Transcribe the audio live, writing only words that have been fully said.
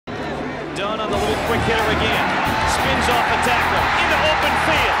Dunn on the little quick hitter again. Spins off the tackler into open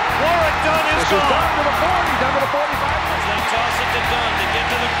field. Warrick Dunn is gone. Down to the 40, down to the 45. As they toss it to Dunn to get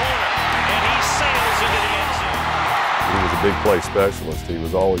to the corner, and he sails into the end zone. He was a big play specialist. He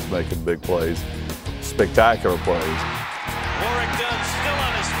was always making big plays, spectacular plays. Warrick Dunn still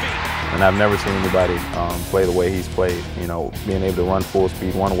on his feet. And I've never seen anybody play the way he's played. You know, being able to run full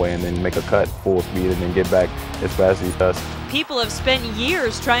speed one way and then make a cut full speed and then get back as fast as he does. People have spent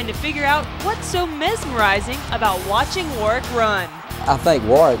years trying to figure out what's so mesmerizing about watching Warrick run. I think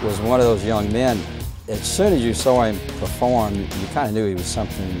Warrick was one of those young men. As soon as you saw him perform, you kind of knew he was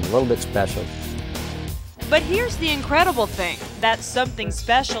something a little bit special. But here's the incredible thing. That something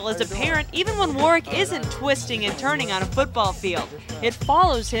special is apparent even when Warrick isn't twisting and turning on a football field. It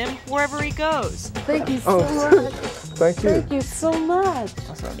follows him wherever he goes. Thank you so much. Thank you. Thank you so much.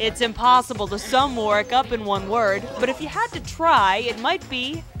 It's impossible to sum Warrick up in one word, but if you had to try, it might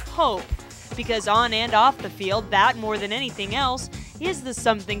be hope. Because on and off the field, that more than anything else, is the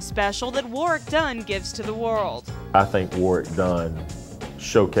something special that Warrick Dunn gives to the world. I think Warrick Dunn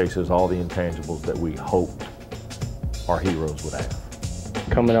showcases all the intangibles that we hoped our heroes would have.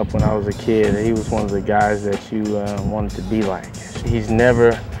 Coming up when I was a kid, he was one of the guys that you wanted to be like. He's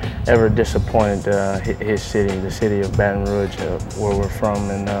never, ever disappointed his city, the city of Baton Rouge, where we're from,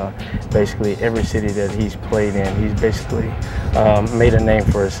 and basically every city that he's played in, he's basically made a name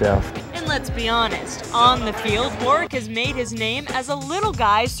for himself. And let's be honest, on the field, Warrick has made his name as a little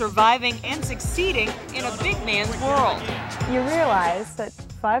guy surviving and succeeding in a big man's world. You realize that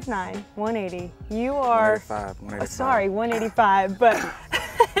 5'9", 180, you are, 185. sorry, 185, but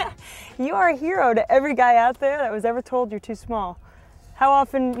you are a hero to every guy out there that was ever told you're too small. How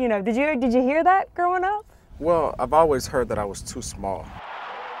often, you know, did you hear that growing up? Well, I've always heard that I was too small.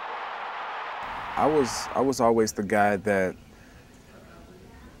 I was always the guy that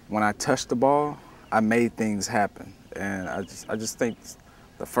when I touched the ball, I made things happen. And I just think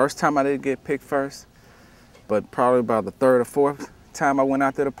the first time I didn't get picked first, but probably about the third or fourth time I went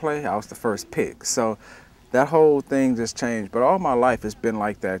out there to play, I was the first pick. So that whole thing just changed. But all my life it's been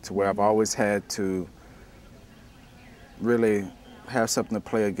like that, to where I've always had to really have something to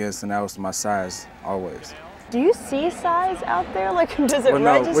play against, and that was my size always. Do you see size out there? Like, does it Well,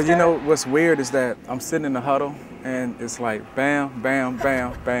 register? no. Well, you know what's weird is that I'm sitting in the huddle, and it's like bam, bam,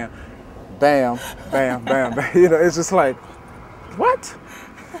 bam, bam, bam, bam, bam, bam. You know, it's just like, what?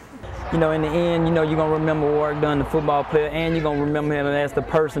 You know, in the end, you know, you're gonna remember Warrick Dunn, the football player, and you're gonna remember him as the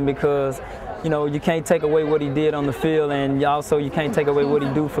person, because, you know, you can't take away what he did on the field, and also you can't take away what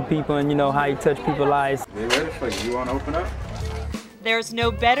he do for people, and you know how he touched people's lives. They ready for you? You want to open up? There's no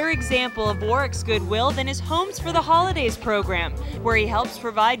better example of Warrick's goodwill than his Homes for the Holidays program, where he helps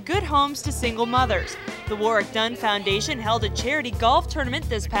provide good homes to single mothers. The Warrick Dunn Foundation held a charity golf tournament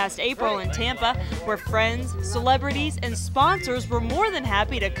this past April in Tampa, where friends, celebrities, and sponsors were more than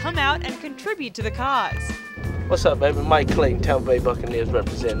happy to come out and contribute to the cause. What's up, baby? Mike Clayton, Tampa Bay Buccaneers,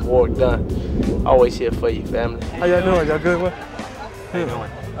 representing Warrick Dunn. Always here for you, family. How y'all doing? Y'all good? What? How you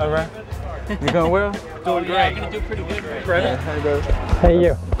doing? All right. You going well? Doing great. I'm gonna do pretty good, right? Ready? How you doing? Hey,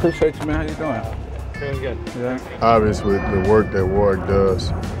 you. Appreciate you, man. How you doing? Doing good. Yeah. Obviously, the work that Warrick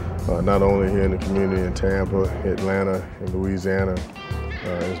does, not only here in the community in Tampa, Atlanta, and Louisiana,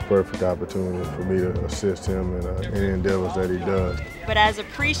 it's a perfect opportunity for me to assist him in any endeavors that he does. But as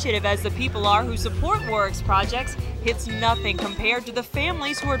appreciative as the people are who support Warrick's projects, it's nothing compared to the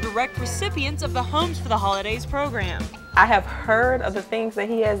families who are direct recipients of the Homes for the Holidays program. I have heard of the things that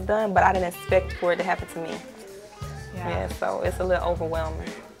he has done, but I didn't expect for it to happen to me. Yeah, so it's a little overwhelming.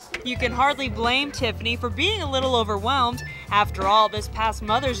 You can hardly blame Tiffany for being a little overwhelmed. After all, this past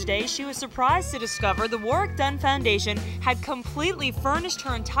Mother's Day, she was surprised to discover the Warrick Dunn Foundation had completely furnished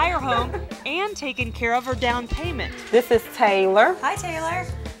her entire home and taken care of her down payment. This is Taylor. Hi, Taylor.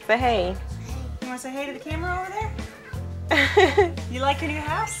 Say hey. You want to say hey to the camera over there? You like your new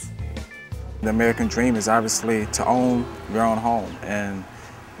house? The American dream is obviously to own your own home, and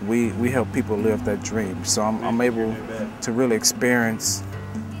we help people live that dream. So I'm able to really experience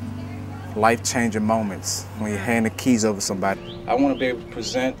life-changing moments when you hand the keys over to somebody. I want to be able to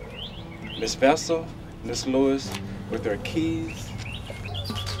present Miss Vessel, Miss Lewis with their keys.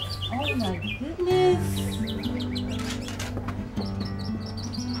 Oh my goodness.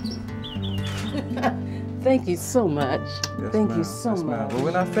 Thank you so much. Yes, Thank you so much. Well,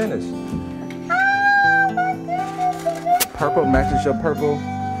 we're not finished. Purple matches your purple.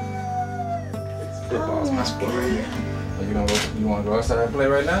 Football's my sport right here. You want to go outside and play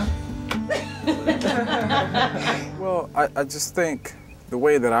right now? Well, I just think The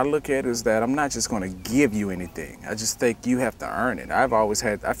way that I look at it is that I'm not just going to give you anything. I just think you have to earn it.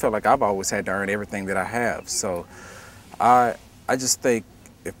 I feel like I've always had to earn everything that I have. So I just think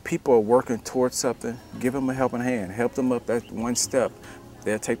if people are working towards something, give them a helping hand. Help them up that one step.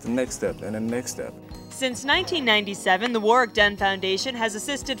 They'll take the next step and the next step. Since 1997, the Warrick Dunn Foundation has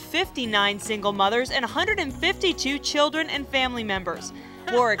assisted 59 single mothers and 152 children and family members.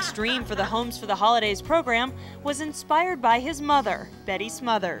 Warrick's dream for the Homes for the Holidays program was inspired by his mother, Betty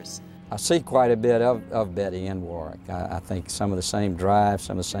Smothers. I see quite a bit of Betty in Warrick. I think some of the same drive,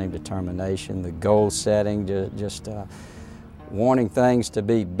 some of the same determination, the goal setting, just wanting things to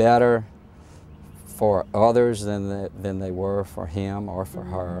be better for others than they were for him or for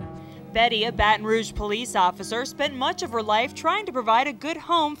her. Betty, a Baton Rouge police officer, spent much of her life trying to provide a good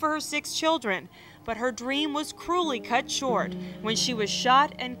home for her 6 children. But her dream was cruelly cut short when she was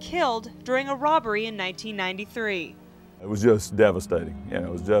shot and killed during a robbery in 1993. It was just devastating. It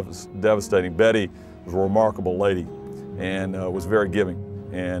was devastating. Betty was a remarkable lady and was very giving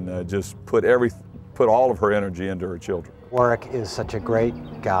and just put all of her energy into her children. Warrick is such a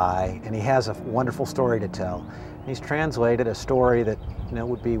great guy, and he has a wonderful story to tell. He's translated a story that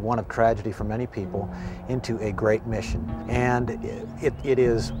would be one of tragedy for many people into a great mission. And it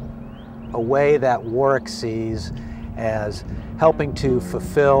is a way that Warrick sees as helping to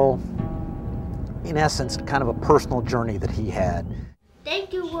fulfill, in essence, kind of a personal journey that he had.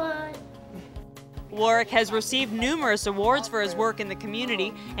 Thank you, Warrick. Warrick has received numerous awards for his work in the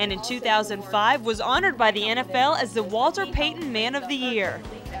community, and in 2005 was honored by the NFL as the Walter Payton Man of the Year.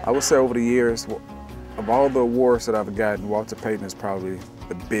 I would say over the years, of all the awards that I've gotten, Walter Payton is probably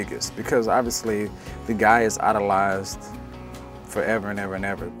the biggest, because obviously the guy is idolized forever and ever and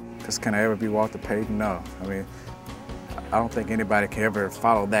ever. Because can I ever be Walter Payton? No. I mean, I don't think anybody can ever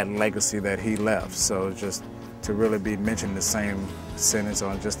follow that legacy that he left. So just to really be mentioned in the same sentence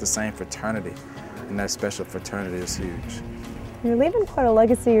on just the same fraternity, and that special fraternity is huge. You're leaving quite a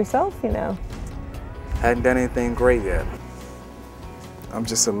legacy yourself, Hadn't done anything great yet. I'm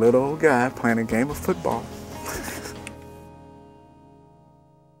just a little old guy playing a game of football.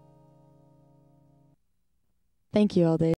 Thank you all day.